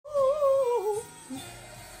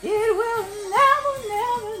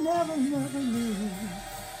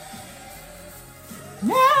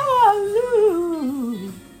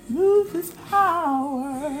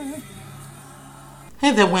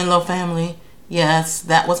Hey there, Winlow family. Yes,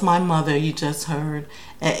 that was my mother you just heard.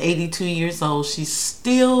 At 82 years old, she's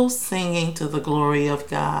still singing to the glory of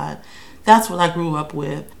God. That's what I grew up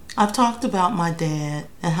with. I've talked about my dad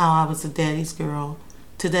and how I was a daddy's girl.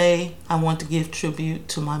 Today, I want to give tribute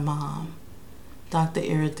to my mom, Dr.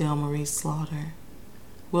 Aridell Marie Slaughter.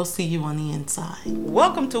 We'll see you on the inside.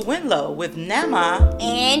 Welcome to Winlow with Nama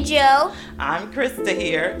and Joe. I'm Krista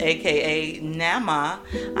here, aka Nama.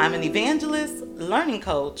 I'm an evangelist, learning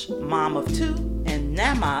coach, mom of 2, and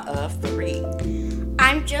Nama of 3.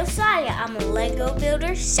 I'm Josiah. I'm a Lego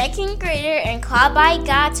builder, 2nd grader, and called by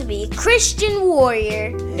God to be a Christian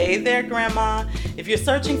warrior. Hey there, Grandma. If you're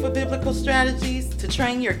searching for biblical strategies to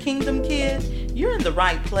train your kingdom kid, you're in the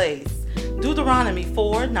right place. Deuteronomy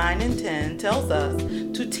 4, 9, and 10 tells us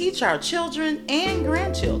to teach our children and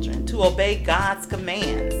grandchildren to obey God's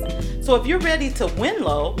commands. So if you're ready to win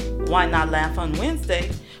low, why not laugh on Wednesday?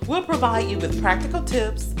 We'll provide you with practical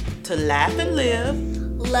tips to laugh and live,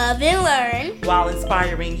 love and learn, while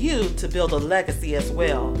inspiring you to build a legacy as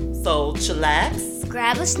well. So chillax,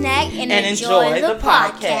 grab a snack, and enjoy the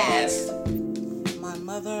podcast. My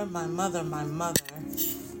mother.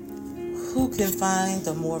 Who can find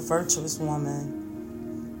a more virtuous woman?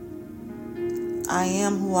 I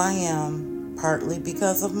am who I am, partly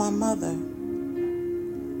because of my mother.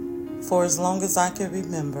 For as long as I can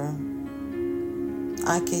remember,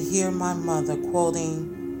 I could hear my mother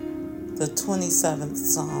quoting the 27th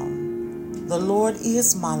Psalm. The Lord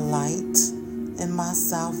is my light and my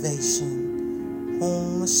salvation.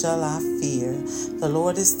 Whom shall I fear? The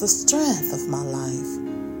Lord is the strength of my life.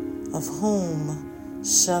 Of whom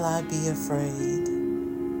shall I be afraid?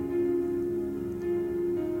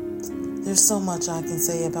 There's so much I can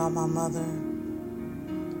say about my mother.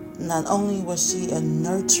 Not only was she a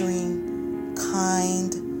nurturing,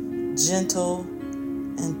 kind, gentle,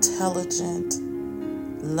 intelligent,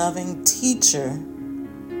 loving teacher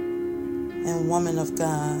and woman of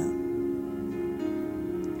God,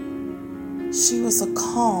 she was a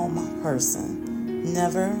calm person.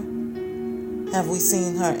 Never have we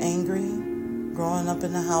seen her angry growing up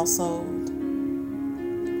in the household.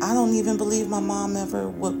 I don't even believe my mom ever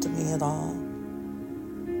whooped me at all.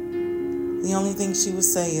 The only thing she would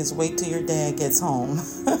say is, wait till your dad gets home.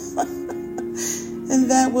 And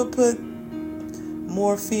that would put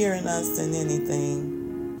more fear in us than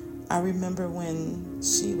anything. I remember when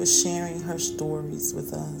she was sharing her stories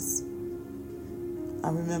with us. I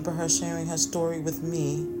remember her sharing her story with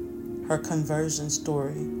me, her conversion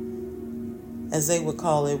story, as they would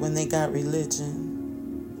call it when they got religion.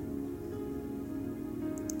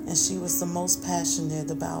 And she was the most passionate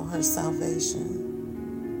about her salvation.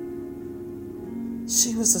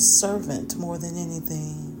 She was a servant more than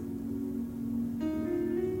anything.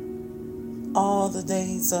 All the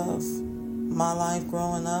days of my life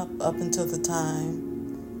growing up until the time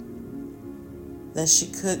that she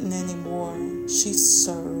couldn't anymore, she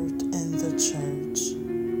served in the church.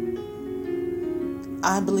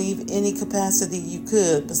 I believe any capacity you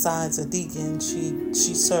could besides a deacon, she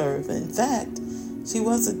served. In fact, she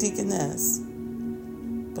was a deaconess,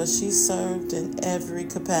 but she served in every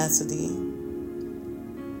capacity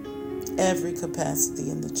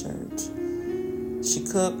in the church. She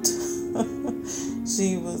cooked.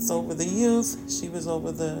 She was over the youth. She was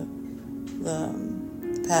over the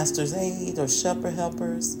pastor's aide or shepherd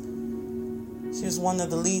helpers. She was one of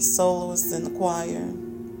the lead soloists in the choir.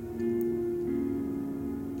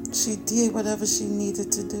 She did whatever she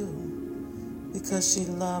needed to do because she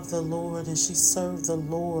loved the Lord and she served the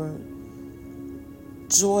Lord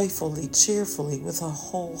joyfully, cheerfully, with her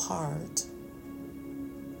whole heart.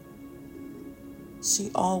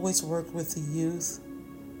 She always worked with the youth.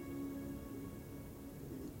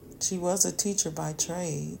 She was a teacher by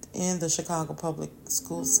trade in the Chicago public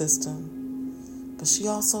school system, but she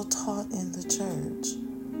also taught in the church.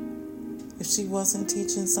 If she wasn't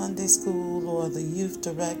teaching Sunday school or the youth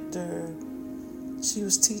director, she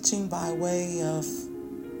was teaching by way of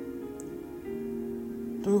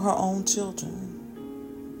through her own children.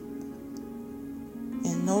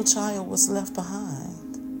 And no child was left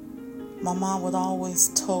behind. My mom would always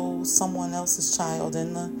tow someone else's child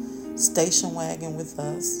in the station wagon with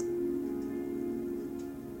us.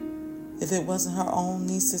 If it wasn't her own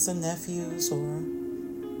nieces and nephews or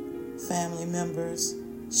family members,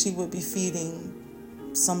 she would be feeding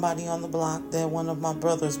somebody on the block that one of my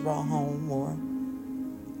brothers brought home, or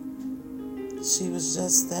she was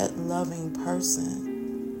just that loving person.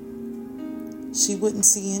 She wouldn't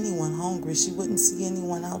see anyone hungry. She wouldn't see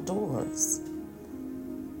anyone outdoors.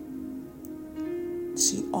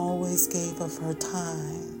 She always gave of her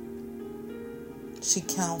time. She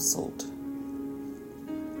counseled.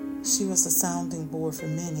 She was a sounding board for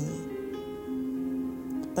many.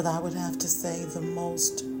 But I would have to say the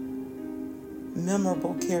most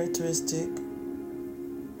memorable characteristic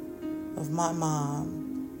of my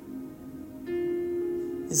mom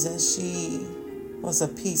is that she was a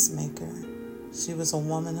peacemaker. She was a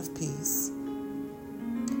woman of peace.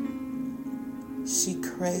 She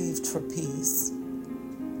craved for peace.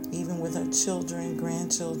 Even with her children,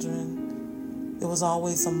 grandchildren, it was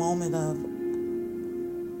always a moment of,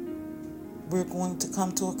 we're going to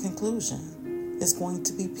come to a conclusion. It's going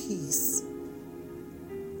to be peace.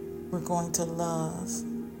 We're going to love.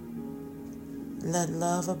 Let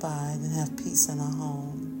love abide and have peace in our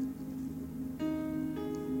home.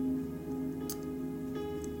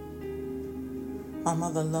 My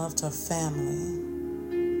mother loved her family.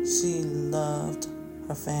 She loved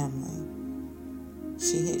her family.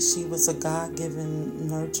 She was a God-given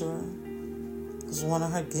nurturer. It was one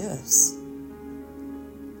of her gifts.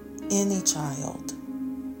 Any child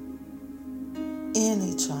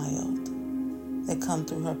that come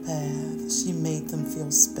through her path, she made them feel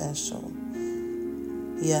special.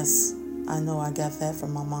 Yes, I know I got that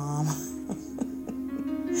from my mom.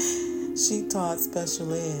 She taught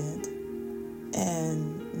special ed,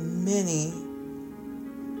 and many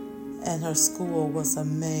at her school was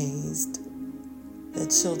amazed that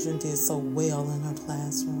children did so well in her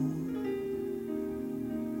classroom.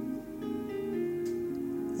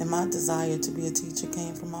 And my desire to be a teacher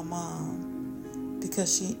came from my mom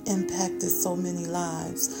because she impacted so many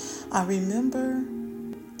lives. I remember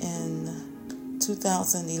in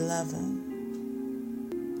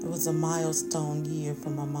 2011, it was a milestone year for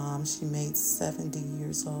my mom. She made 70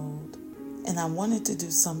 years old. And I wanted to do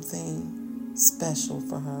something special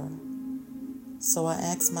for her. So I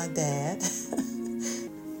asked my dad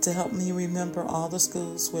to help me remember all the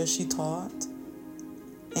schools where she taught.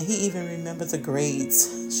 And he even remembered the grades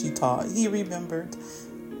she taught. He remembered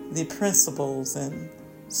the principals and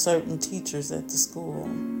certain teachers at the school.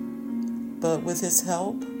 But with his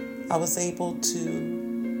help, I was able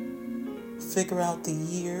to figure out the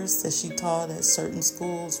years that she taught at certain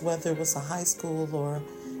schools, whether it was a high school or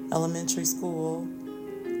elementary school.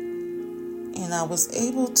 And I was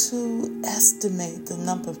able to estimate the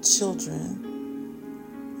number of children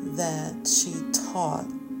that she taught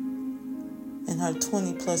in her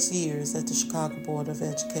 20 plus years at the Chicago Board of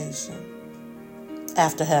Education.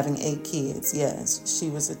 After having 8 kids, yes, she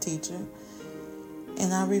was a teacher.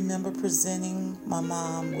 And I remember presenting my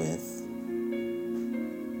mom with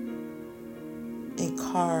a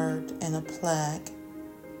card and a plaque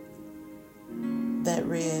that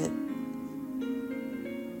read,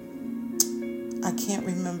 I can't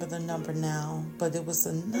remember the number now, but it was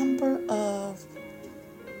the number of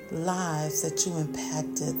lives that you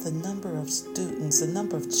impacted, the number of students, the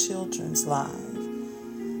number of children's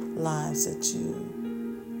lives that you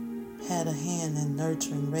had a hand in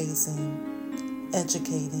nurturing, raising,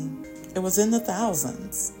 educating. It was in the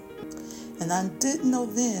thousands. And I didn't know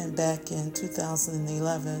then, back in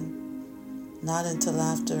 2011, not until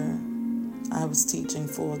after I was teaching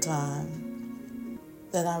full-time,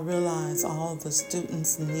 that I realized all the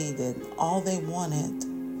students needed, all they wanted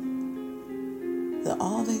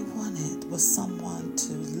was someone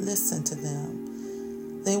to listen to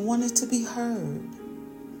them. They wanted to be heard.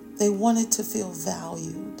 They wanted to feel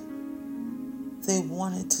valued. They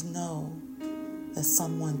wanted to know that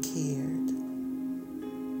someone cared,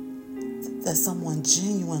 that someone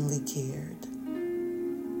genuinely cared.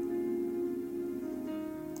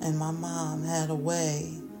 And my mom had a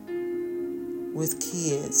way with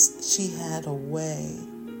kids. She had a way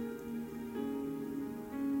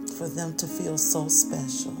for them to feel so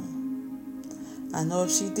special. I know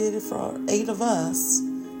if she did it for 8 of us,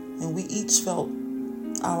 and we each felt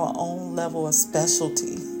our own level of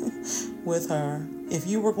specialty with her. If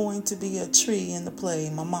you were going to be a tree in the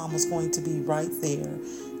play, my mom was going to be right there,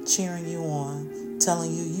 cheering you on,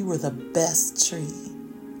 telling you you were the best tree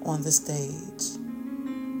on the stage.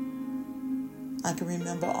 I can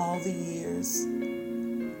remember all the years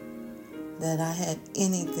that I had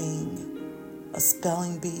anything, a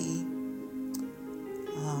spelling bee,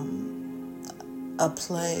 a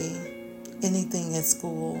play, anything at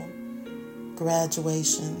school,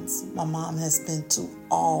 graduations. My mom has been to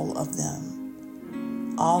all of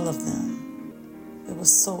them. All of them. It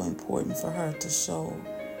was so important for her to show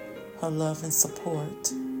her love and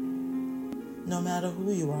support. No matter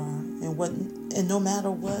who you are and no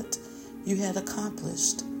matter what you had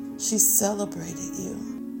accomplished, she celebrated you.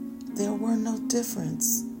 There were no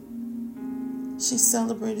difference. She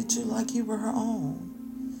celebrated you like you were her own.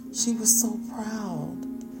 She was so proud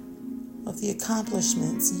of the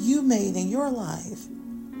accomplishments you made in your life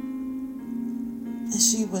And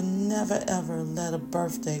she would never ever let a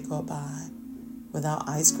birthday go by without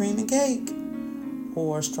ice cream and cake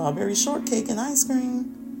or strawberry shortcake and ice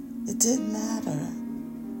cream. It didn't matter.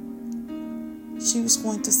 She was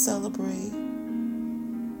going to celebrate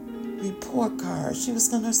report cards. She was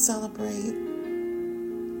going to celebrate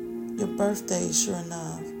your birthday, sure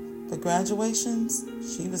enough. But graduations,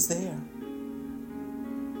 she was there.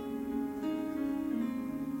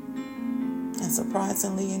 And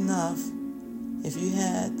surprisingly enough, if you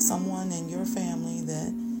had someone in your family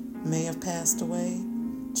that may have passed away,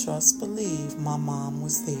 trust, believe, my mom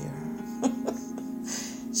was there.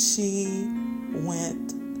 She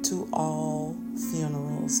went to all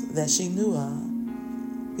funerals that she knew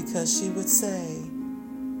of because she would say,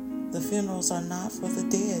 the funerals are not for the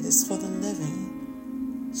dead, it's for the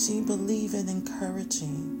living. She believed in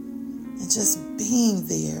encouraging and just being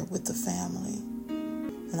there with the family.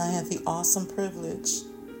 And I had the awesome privilege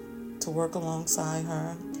to work alongside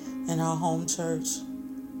her in our home church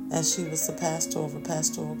as she was the pastor over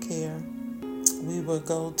pastoral care. We would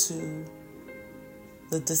go to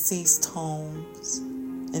the deceased homes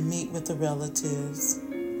and meet with the relatives,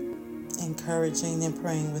 encouraging and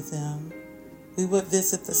praying with them. We would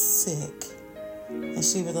visit the sick, and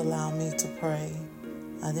she would allow me to pray.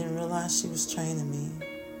 I didn't realize she was training me.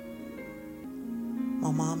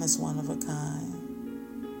 My mom is one of a kind.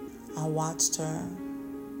 I watched her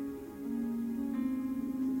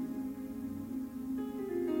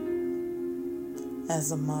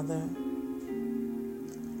as a mother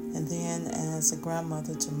and then as a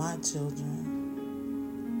grandmother to my children.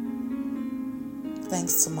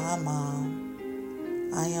 Thanks to my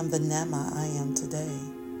mom, I am the Nama I am today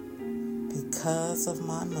because of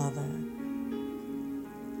my mother.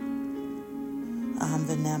 I'm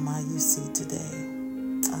the Nama you see today.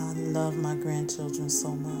 I love my grandchildren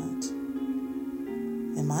so much.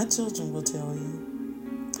 And my children will tell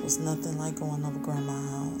you it was nothing like going over grandma's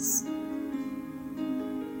house.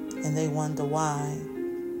 And they wonder why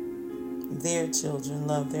their children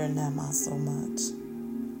love their Nama so much.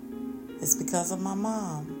 It's because of my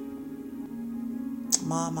mom.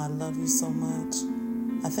 Mom, I love you so much.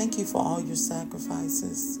 I thank you for all your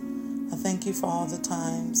sacrifices. I thank you for all the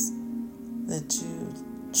times that you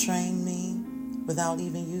trained me without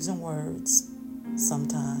even using words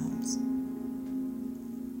sometimes.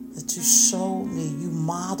 That you showed me, you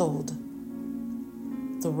modeled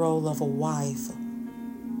the role of a wife,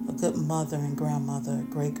 a good mother and grandmother,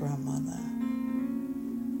 great-grandmother,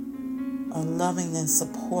 a loving and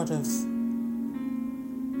supportive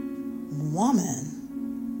woman,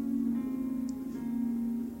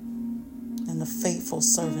 and a faithful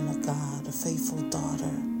servant of God, a faithful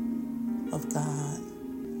daughter of God.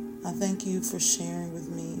 I thank you for sharing with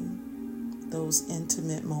me those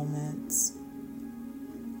intimate moments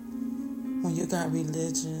when you got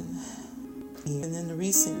religion. And in the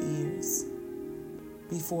recent years,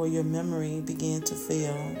 before your memory began to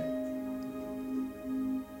fail,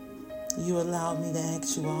 you allowed me to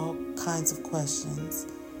ask you all kinds of questions,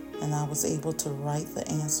 and I was able to write the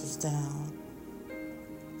answers down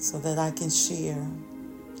so that I can share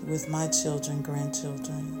with my children,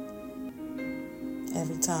 grandchildren.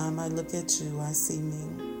 Every time I look at you, I see me.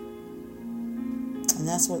 And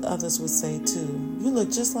that's what others would say too. You look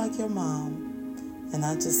just like your mom. And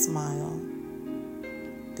I just smile.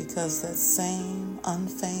 Because that same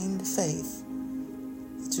unfeigned faith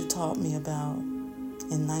that you taught me about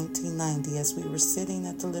in 1990 as we were sitting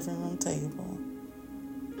at the living room table,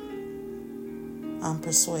 I'm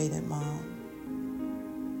persuaded,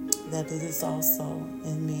 Mom, that it is also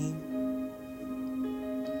in me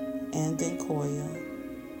and in Koya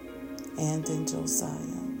and in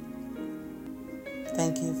Josiah.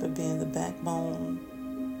 Thank you for being the backbone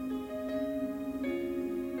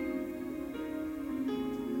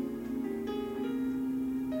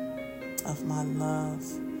of my love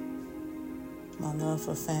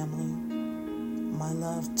for family, my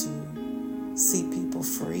love to see people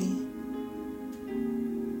free,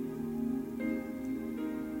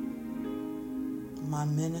 my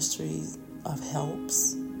ministry of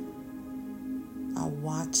helps. I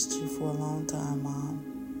watched you for a long time, Mom.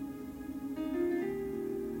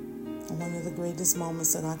 And one of the greatest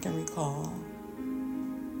moments that I can recall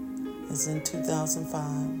is in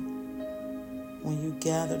 2005 when you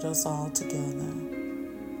gathered us all together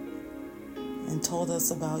and told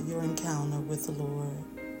us about your encounter with the Lord.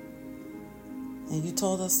 And you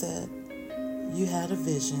told us that you had a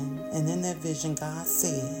vision, and in that vision God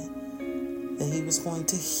said that He was going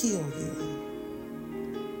to heal you.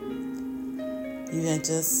 You had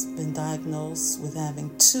just been diagnosed with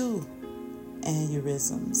having 2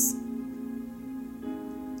 aneurysms.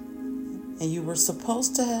 and you were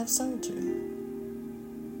supposed to have surgery,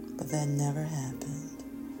 but that never happened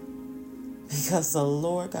because the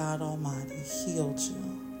Lord God Almighty healed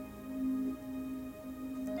you.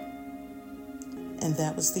 And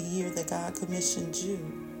that was the year that God commissioned you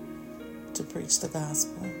to preach the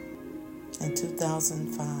gospel in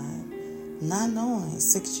 2005, not knowing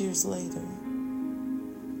 6 years later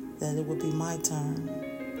that it would be my turn.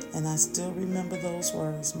 And I still remember those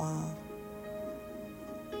words, Mom.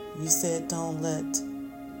 You said don't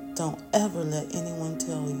ever let anyone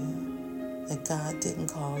tell you that God didn't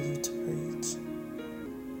call you to preach.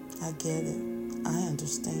 I get it. I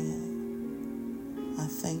understand. I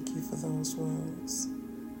thank you for those words.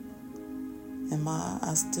 And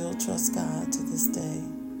I still trust God to this day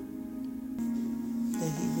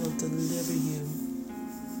that He will deliver you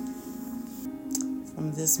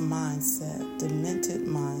from this mindset, demented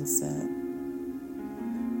mindset.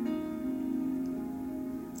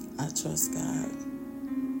 I trust God.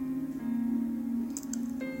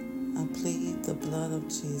 I plead the blood of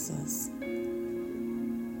Jesus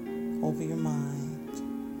over your mind.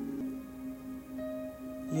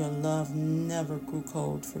 Your love never grew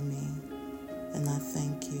cold for me, and I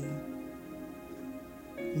thank you.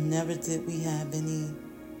 Never did we have any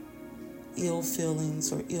ill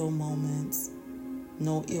feelings or ill moments,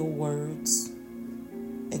 no ill words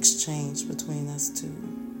exchanged between us two.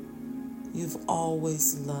 You've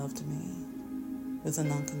always loved me with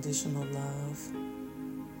an unconditional love.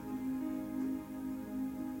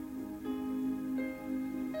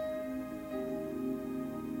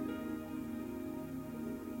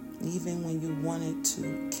 Even when you wanted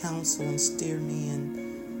to counsel and steer me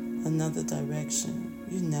in another direction,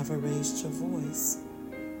 you never raised your voice.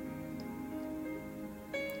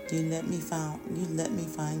 You let me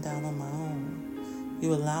find out on my own.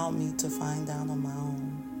 You allowed me to find out on my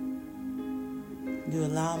own. You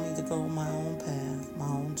allowed me to go my own path, my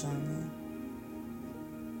own journey.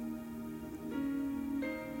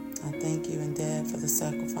 I thank you and Dad for the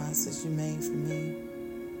sacrifices you made for me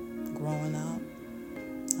growing up.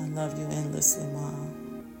 I love you endlessly,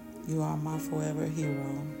 Mom. You are my forever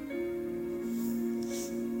hero.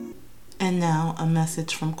 And now a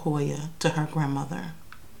message from Koya to her grandmother.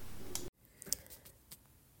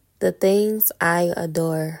 The things I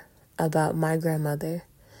adore about my grandmother,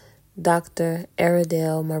 Dr.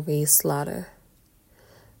 Aridell Marie Slaughter.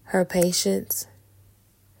 Her patience,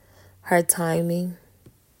 her timing,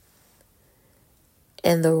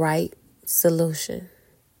 and the right solution.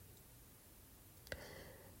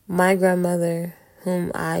 My grandmother,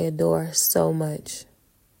 whom I adore so much,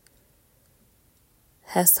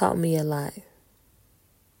 has taught me a lot.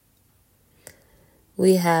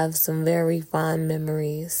 We have some very fond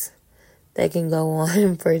memories that can go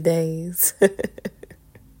on for days.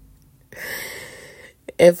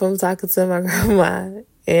 If I'm talking to my grandma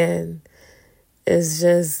and it's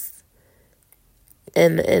just,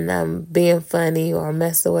 and I'm being funny or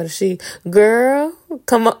messing with her, girl,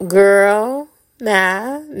 come on, girl,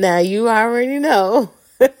 now you already know.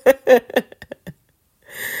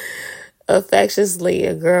 Affectionately,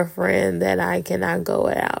 a girlfriend that I cannot go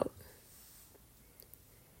without.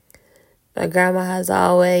 My grandma has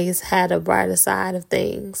always had a brighter side of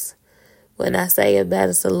things. When I say a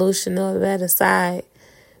better solution or a better side,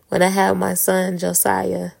 when I had my son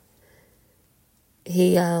Josiah,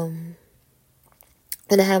 when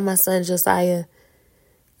I had my son Josiah,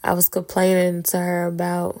 I was complaining to her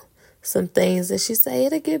about some things, and she said,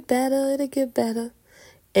 it'll get better.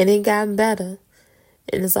 And it got better.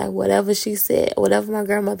 And it's like whatever she said, whatever my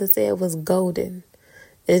grandmother said was golden.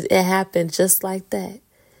 It happened just like that.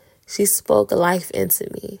 She spoke life into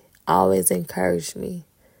me, always encouraged me.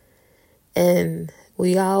 And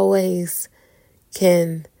we always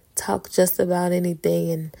can talk just about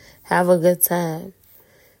anything and have a good time.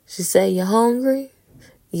 She said, you hungry?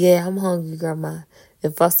 Yeah, I'm hungry, Grandma.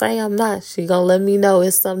 If I say I'm not, she gonna let me know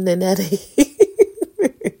it's something that I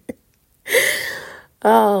eat.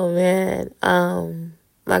 Oh, man.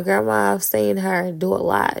 My grandma, I've seen her do a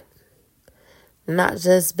lot. Not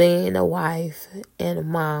just being a wife and a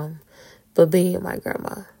mom, but being my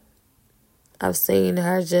grandma. I've seen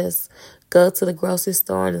her just go to the grocery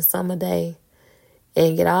store on a summer day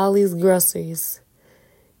and get all these groceries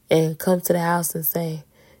and come to the house and say,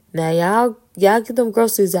 now y'all get them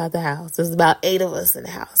groceries out the house. There's about 8 of us in the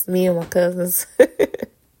house, me and my cousins.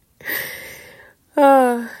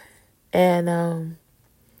 And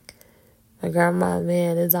my grandma,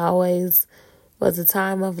 man, is always was a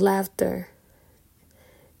time of laughter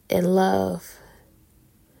and love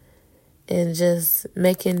and just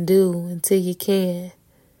making do until you can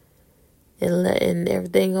and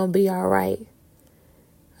everything gonna be all right.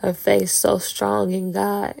 her faith so strong in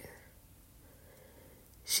God.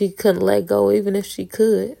 She couldn't let go even if she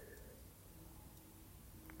could.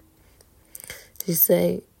 She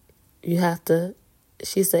said,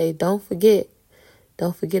 don't forget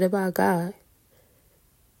about God.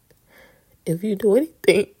 If you do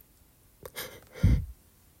anything,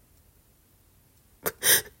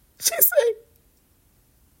 she said,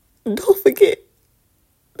 don't forget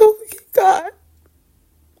God.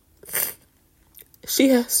 She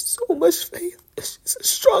has so much faith. She's the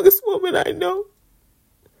strongest woman I know.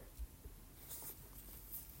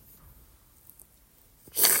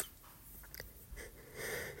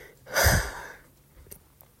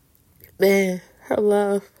 Man, her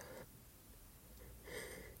love,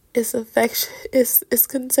 it's affection, it's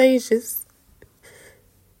contagious.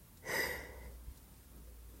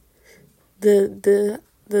 The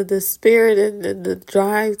spirit and the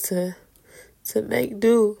drive to make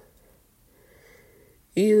do.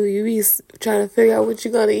 You be trying to figure out what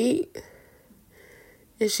you're gonna eat,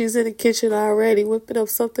 and she's in the kitchen already whipping up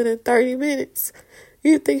something in 30 minutes.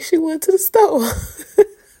 You think she went to the store?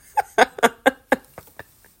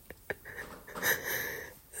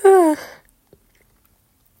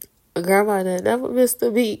 Grandma never missed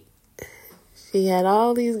a beat. She had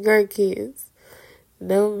all these grandkids,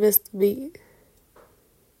 never missed a beat.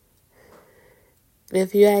 And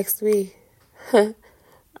if you ask me,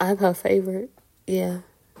 I'm her favorite. Yeah,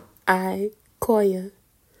 Koya,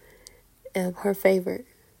 am her favorite.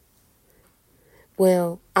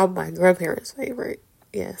 Well, I'm my grandparents' favorite.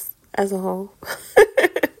 Yes, as a whole.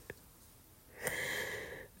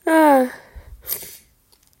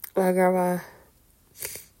 My grandma,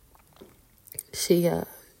 she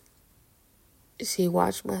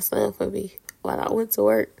watched my son for me while I went to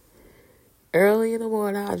work. Early in the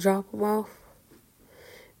morning, I'd drop him off,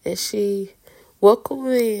 and she welcomed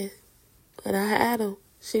me in. When I had him,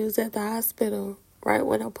 she was at the hospital right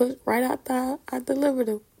after I delivered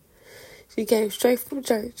him. She came straight from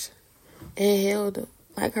church and held him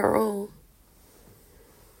like her own.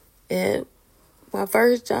 And my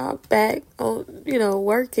first job back to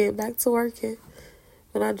working.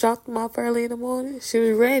 When I dropped him off early in the morning, she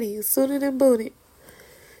was ready, suited and booted.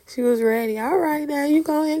 She was ready. All right, now you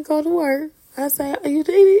go ahead and go to work. I say, you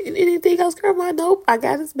need anything else, Grandma? Nope, I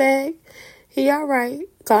got his bag. He all right.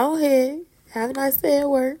 Go ahead. Have a nice day at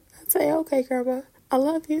work. I say, okay, Grandma, I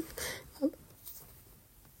love you. I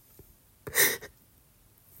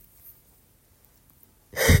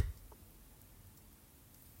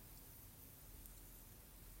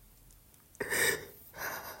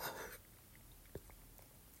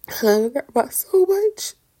love Grandma so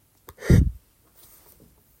much.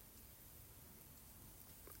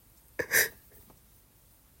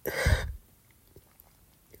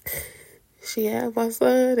 She had my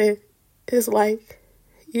son, and it's like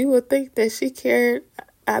you would think that she cared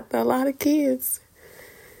after a lot of kids.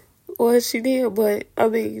 Well, she did, but I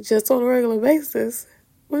mean, just on a regular basis.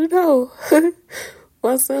 But no,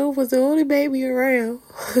 my son was the only baby around.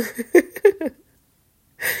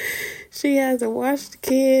 She hasn't washed the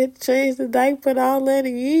kid, changed the diaper, and all that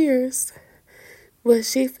in years. But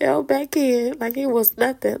she fell back in like it was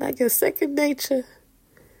nothing, like it's second nature.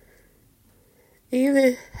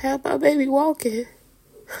 Even have my baby walking.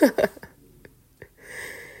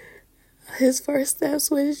 His first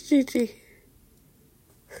steps with his Gigi.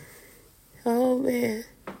 Oh man.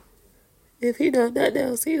 If he know nothing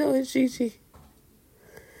else, he know his Gigi.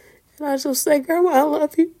 And I just say, Grandma, I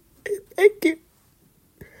love you. Thank you.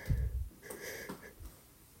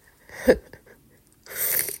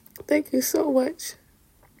 Thank you so much.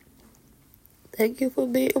 Thank you for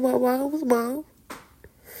being my mom's mom.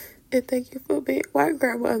 And thank you for being my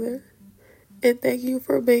grandmother. And thank you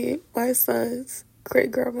for being my son's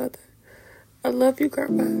great-grandmother. I love you,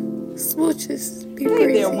 Grandma. Smooches. Be Hey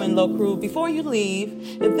crazy. there, Winlow Crew. Before you leave,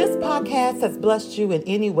 if this podcast has blessed you in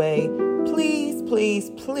any way, please, please,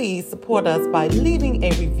 please support us by leaving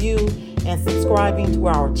a review and subscribing to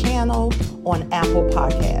our channel on Apple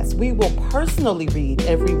Podcasts. We will personally read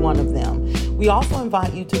every one of them. We also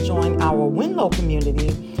invite you to join our Winlow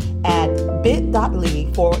community at bit.ly/Winlow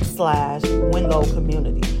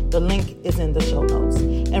community. The link is in the show notes.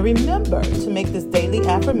 And remember to make this daily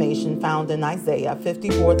affirmation found in Isaiah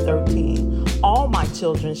 54:13. All my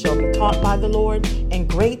children shall be taught by the Lord, and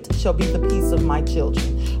great shall be the peace of my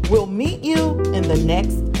children. We'll meet you in the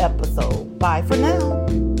next episode. Bye for now.